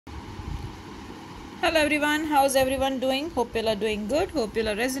Hello everyone, how's everyone doing? Hope you are doing good. Hope you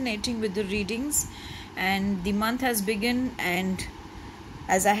are resonating with the readings. And the month has begun, and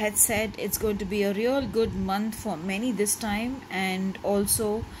as I had said, it's going to be a real good month for many this time. And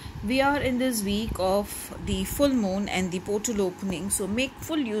also we are in this week of the full moon and the portal opening, so make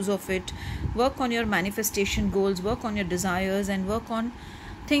full use of it. Work on your manifestation goals, work on your desires, and work on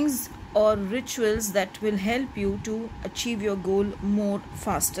things or rituals that will help you to achieve your goal more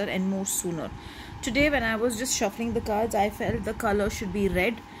faster and more sooner. Today when I was just shuffling the cards, I felt the color should be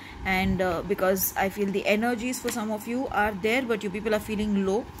red, and because I feel the energies for some of you are there but you people are feeling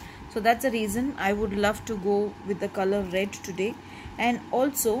low, so that's the reason I would love to go with the color red today. And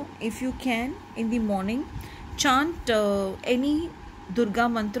also, if you can, in the morning chant any Durga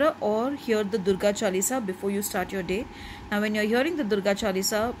mantra or hear the Durga Chalisa before you start your day. Now when you're hearing the Durga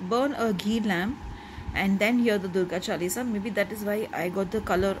Chalisa, burn a ghee lamp and then hear the Durga Chalisa. Maybe that is why I got the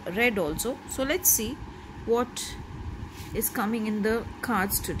color red also. So let's see what is coming in the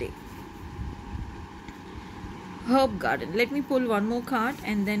cards today. Herb Garden. Let me pull one more card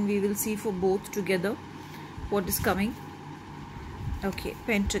and then we will see for both together what is coming. Okay,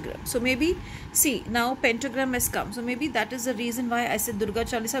 pentagram. So maybe, see, now pentagram has come. So maybe that is the reason why I said Durga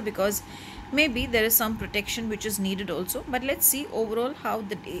Chalisa, because maybe there is some protection which is needed also. But let's see overall how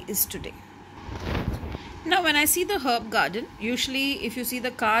the day is today. Now when I see the herb garden, usually if you see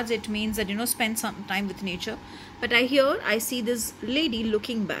the cards, it means that, spend some time with nature. But I see this lady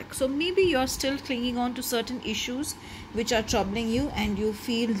looking back. So maybe you're still clinging on to certain issues which are troubling you, and you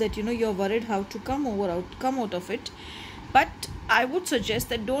feel that, you're worried how to come out of it. But I would suggest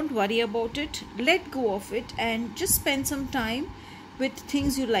that don't worry about it, let go of it, and just spend some time with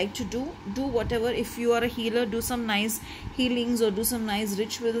things you like to do. Do whatever. If you are a healer, do some nice healings or do some nice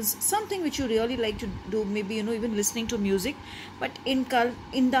rituals, something which you really like to do. Maybe, even listening to music, but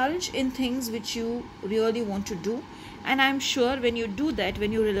indulge in things which you really want to do. And I'm sure when you do that,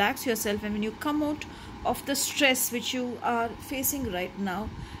 when you relax yourself and when you come out of the stress which you are facing right now,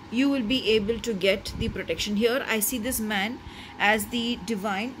 you will be able to get the protection. Here I see this man as the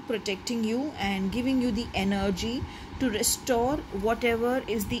divine protecting you and giving you the energy to restore whatever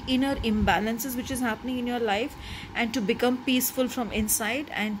is the inner imbalances which is happening in your life, and to become peaceful from inside,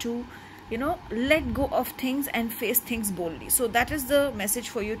 and to let go of things and face things boldly. So that is the message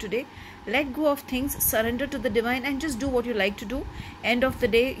for you today. Let go of things, surrender to the divine, and just do what you like to do. End of the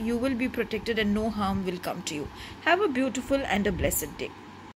day, you will be protected and no harm will come to you. Have a beautiful and a blessed day.